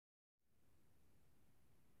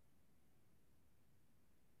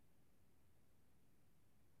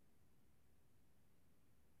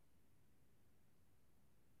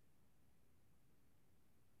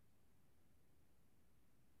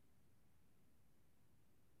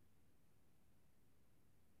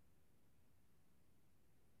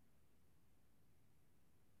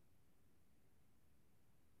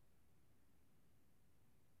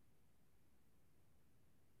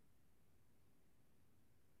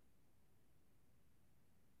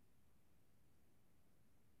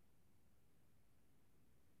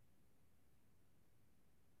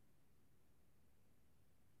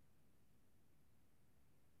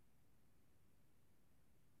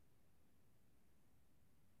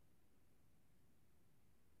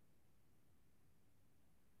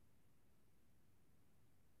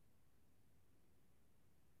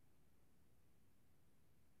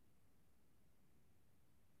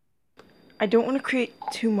I don't want to create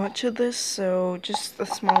too much of this, so just a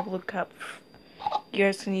small blue cup. You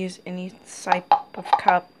guys can use any type of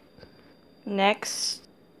cup. Next,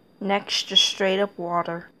 just straight up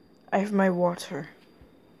water. I have my water.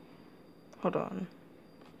 Hold on.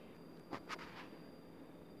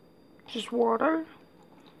 Just water.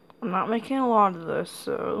 I'm not making a lot of this,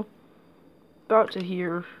 so about to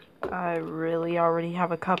hear. I really already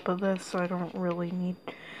have a cup of this, so I don't really need.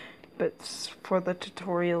 But for the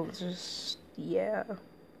tutorial, just yeah,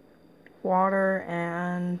 water,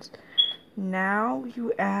 and now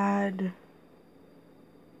you add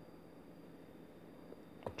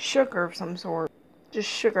sugar of some sort. Just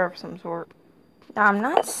sugar of some sort. Now, I'm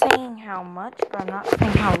not saying how much, but I'm not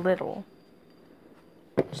saying how little.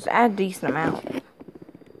 Just add a decent amount.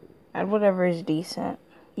 Add whatever is decent.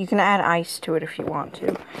 You can add ice to it if you want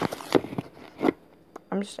to.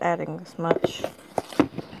 I'm just adding this much.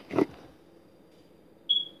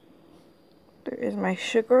 There is my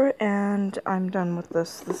sugar, and I'm done with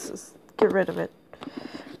this. Get rid of it.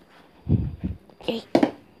 Hey,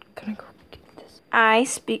 gonna go get this.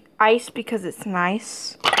 Ice because it's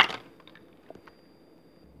nice.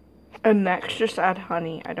 And next, just add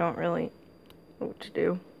honey. I don't really know what to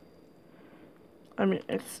do. I mean,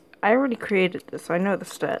 I already created this. I know the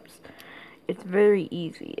steps. It's very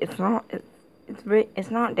easy. It's not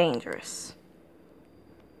dangerous.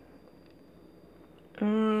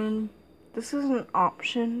 This is an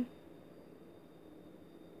option.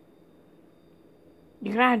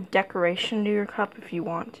 You can add decoration to your cup if you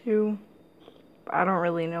want to. But I don't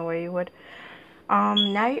really know where you would.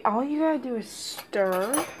 Now all you gotta do is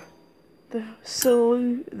stir the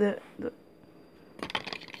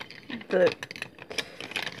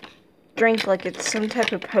drink like it's some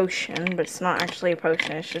type of potion, but it's not actually a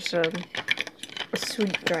potion. It's just a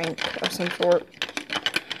sweet drink of some sort.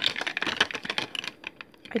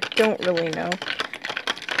 I don't really know.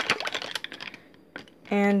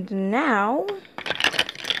 And now,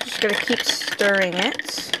 just gonna keep stirring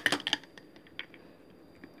it.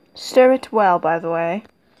 Stir it well, by the way.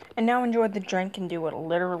 And now enjoy the drink and do it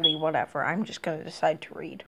literally whatever. I'm just gonna decide to read.